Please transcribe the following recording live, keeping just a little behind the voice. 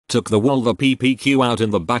Took the Walther PPQ out in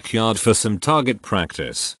the backyard for some target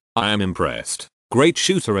practice. I am impressed. Great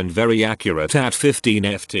shooter and very accurate at 15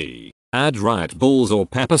 FT. Add riot balls or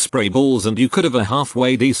pepper spray balls and you could have a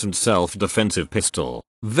halfway decent self-defensive pistol.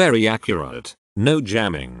 Very accurate. No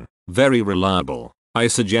jamming. Very reliable. I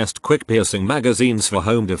suggest quick piercing magazines for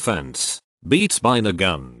home defense. Beats Biner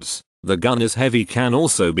guns. The gun is heavy, can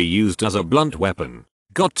also be used as a blunt weapon.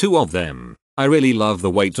 Got 2 of them. I really love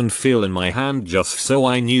the weight and feel in my hand, just so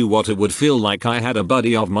I knew what it would feel like. I had a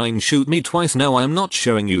buddy of mine shoot me twice. No, I'm not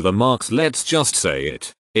showing you the marks, let's just say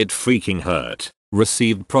it. It freaking hurt.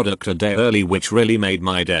 Received product a day early, which really made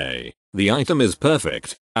my day. The item is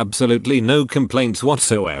perfect. Absolutely no complaints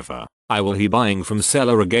whatsoever. I will be buying from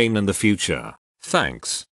seller again in the future.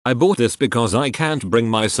 Thanks. I bought this because I can't bring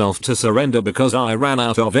myself to surrender because I ran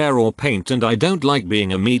out of air or paint and I don't like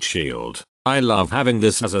being a meat shield. I love having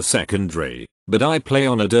this as a secondary, but I play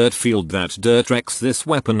on a dirt field. That dirt wrecks this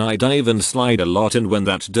weapon. I dive and slide a lot, and when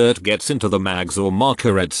that dirt gets into the mags or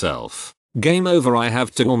marker itself, game over. I have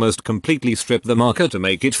to almost completely strip the marker to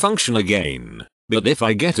make it function again. But if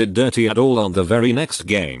I get it dirty at all on the very next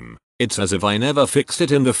game, it's as if I never fixed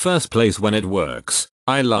it in the first place when it works.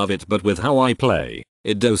 I love it, but with how I play,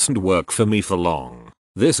 it doesn't work for me for long.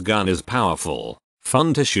 This gun is powerful,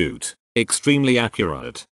 fun to shoot, extremely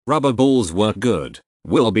accurate. Rubber balls work good.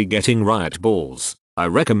 Will be getting riot balls. I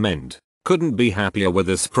recommend. Couldn't be happier with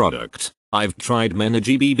this product. I've tried many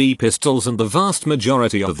GBB pistols and the vast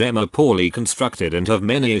majority of them are poorly constructed and have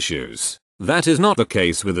many issues. That is not the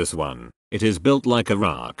case with this one. It is built like a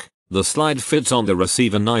rock. The slide fits on the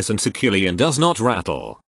receiver nice and securely and does not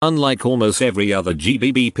rattle. Unlike almost every other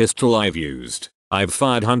GBB pistol I've used, I've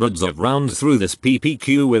fired hundreds of rounds through this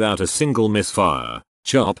PPQ without a single misfire,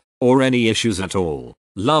 chop, or any issues at all.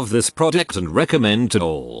 Love this product and recommend to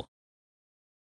all.